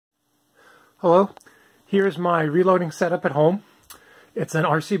Hello, here's my reloading setup at home. It's an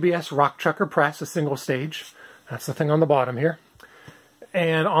RCBS rockchucker press, a single stage. That's the thing on the bottom here.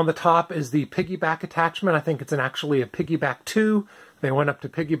 And on the top is the piggyback attachment. I think it's actually a piggyback 2. They went up to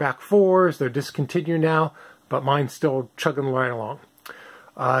piggyback 4s. They're discontinued now, but mine's still chugging right along.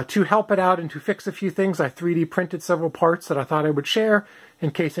 To help it out and to fix a few things, I 3D printed several parts that I thought I would share in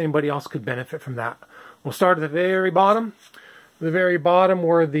case anybody else could benefit from that. We'll start at the very bottom. The very bottom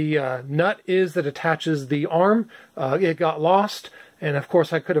where the nut is that attaches the arm, it got lost, and of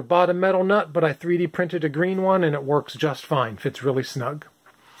course I could have bought a metal nut, but I 3D printed a green one and it works just fine, fits really snug.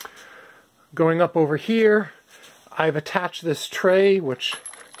 Going up over here, I've attached this tray which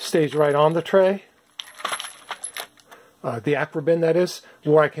stays right on the tray, the akrobin that is,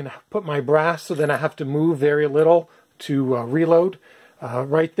 where I can put my brass so then I have to move very little to reload.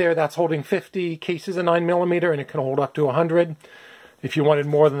 Right there, that's holding 50 cases of 9mm, and it can hold up to 100. If you wanted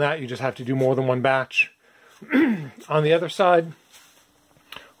more than that, you just have to do more than one batch. On the other side,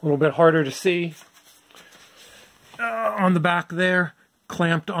 a little bit harder to see. On the back there,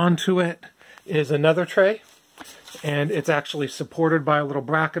 clamped onto it, is another tray. And it's actually supported by a little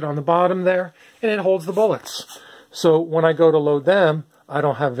bracket on the bottom there, and it holds the bullets. So when I go to load them, I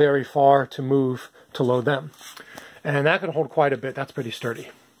don't have very far to move to load them. And that can hold quite a bit. That's pretty sturdy.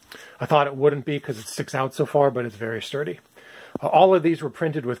 I thought it wouldn't be because it sticks out so far, but it's very sturdy. All of these were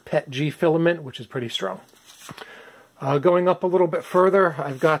printed with PETG filament, which is pretty strong. Going up a little bit further,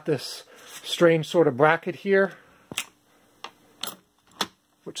 I've got this strange sort of bracket here,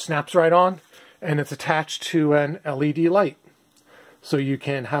 which snaps right on, and it's attached to an LED light. So you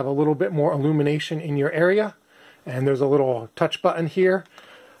can have a little bit more illumination in your area. And there's a little touch button here.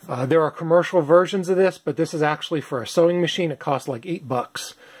 There are commercial versions of this, but this is actually for a sewing machine. It costs like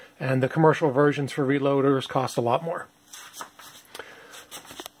 $8, and the commercial versions for reloaders cost a lot more.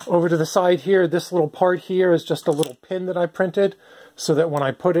 Over to the side here, this little part here is just a little pin that I printed, so that when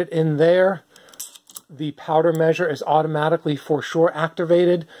I put it in there, the powder measure is automatically for sure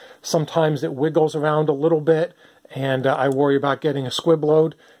activated. Sometimes it wiggles around a little bit, and I worry about getting a squib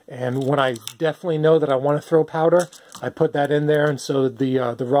load. And when I definitely know that I want to throw powder, I put that in there, and so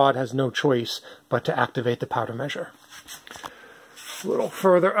the rod has no choice but to activate the powder measure. A little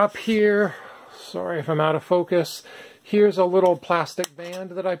further up here, sorry if I'm out of focus, here's a little plastic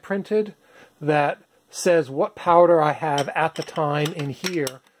band that I printed that says what powder I have at the time in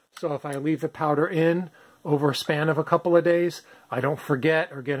here. So if I leave the powder in over a span of a couple of days, I don't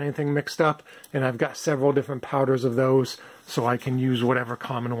forget or get anything mixed up, and I've got several different powders of those, so I can use whatever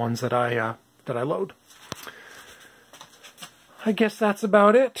common ones that I load. I guess that's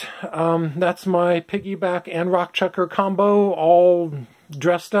about it. That's my piggyback and rockchucker combo, all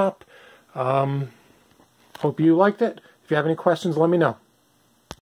dressed up. Hope you liked it. If you have any questions, let me know.